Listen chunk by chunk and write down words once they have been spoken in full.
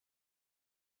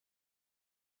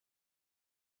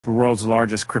The world's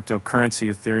largest cryptocurrency,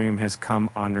 Ethereum, has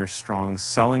come under strong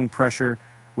selling pressure,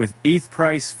 with ETH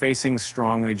price facing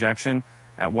strong rejection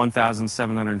at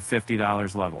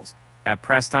 $1,750 levels. At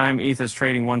press time, ETH is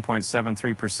trading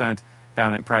 1.73%,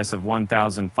 down at price of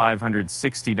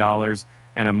 $1,560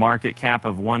 and a market cap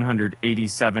of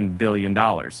 $187 billion.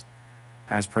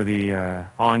 As per the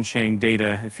on-chain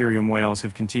data, Ethereum whales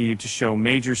have continued to show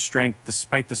major strength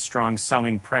despite the strong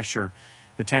selling pressure.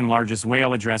 The 10 largest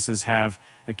whale addresses have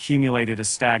accumulated a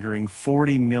staggering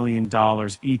 $40 million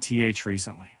ETH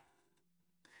recently.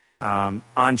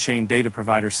 On-chain data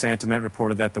provider Sentiment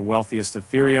reported that the wealthiest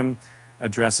Ethereum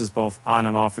addresses, both on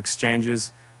and off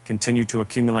exchanges, continue to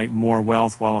accumulate more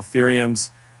wealth, while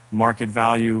Ethereum's market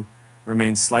value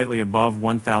remains slightly above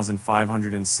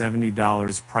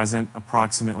 $1,570 present.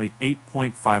 Approximately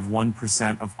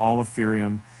 8.51% of all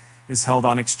Ethereum is held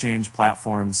on exchange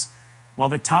platforms, while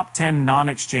the top 10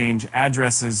 non-exchange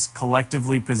addresses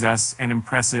collectively possess an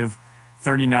impressive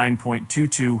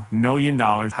 $39.22 million.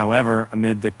 However,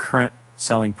 amid the current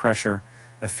selling pressure,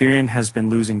 Ethereum has been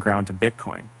losing ground to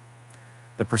Bitcoin.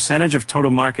 The percentage of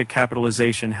total market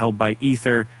capitalization held by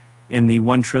Ether in the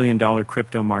 $1 trillion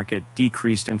crypto market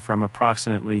decreased from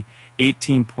approximately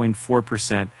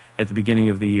 18.4% at the beginning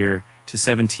of the year to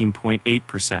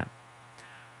 17.8%.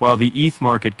 While the ETH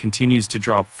market continues to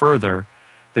drop further,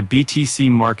 the BTC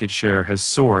market share has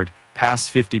soared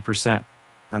past 50%.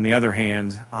 On the other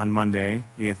hand, on Monday,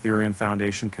 the Ethereum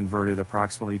Foundation converted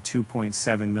approximately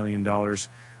 $2.7 million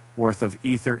worth of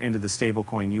Ether into the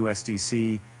stablecoin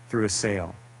USDC through a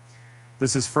sale.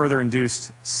 This has further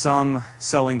induced some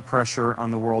selling pressure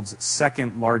on the world's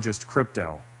second largest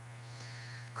crypto.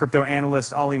 Crypto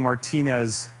analyst Ali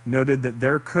Martinez noted that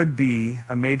there could be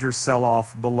a major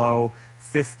sell-off below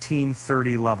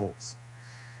 1530 levels.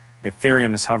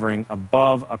 Ethereum is hovering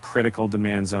above a critical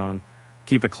demand zone.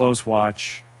 Keep a close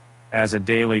watch, as a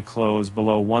daily close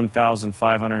below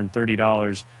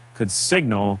 $1,530 could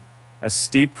signal a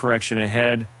steep correction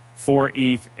ahead for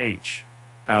ETH.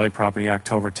 Alley Property,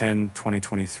 October 10,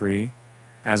 2023.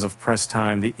 As of press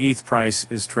time, the ETH price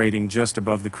is trading just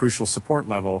above the crucial support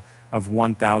level of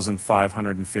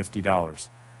 $1,550.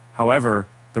 However,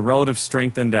 the relative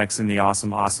strength index and the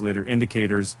awesome oscillator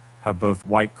indicators have both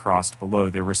white-crossed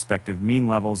below their respective mean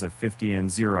levels at 50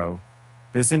 and 0.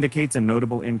 This indicates a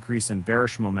notable increase in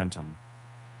bearish momentum.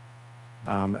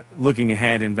 Looking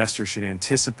ahead, investors should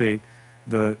anticipate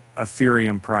the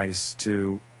Ethereum price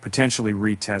to potentially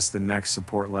retest the next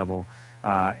support level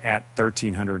at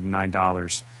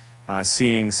 $1,309,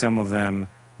 seeing some of them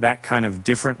that kind of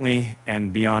differently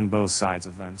and beyond both sides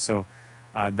of them. So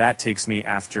that takes me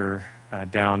after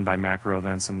down by macro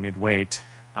events and mid-weight,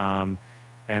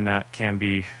 and that can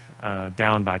be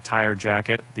down by tire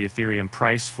jacket. The Ethereum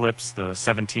price flips the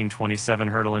 1727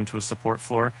 hurdle into a support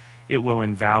floor. It will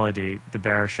invalidate the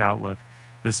bearish outlook.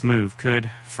 This move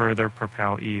could further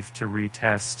propel ETH to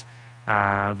retest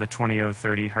the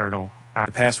 2030 hurdle.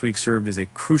 The past week served as a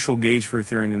crucial gauge for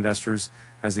Ethereum investors,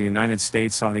 as the United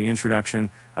States saw the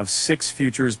introduction of 6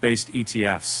 futures-based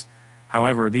ETFs.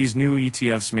 However, these new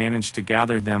ETFs managed to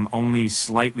gather them only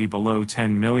slightly below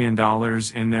 $10 million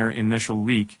in their initial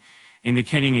week,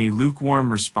 indicating a lukewarm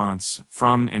response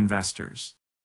from investors.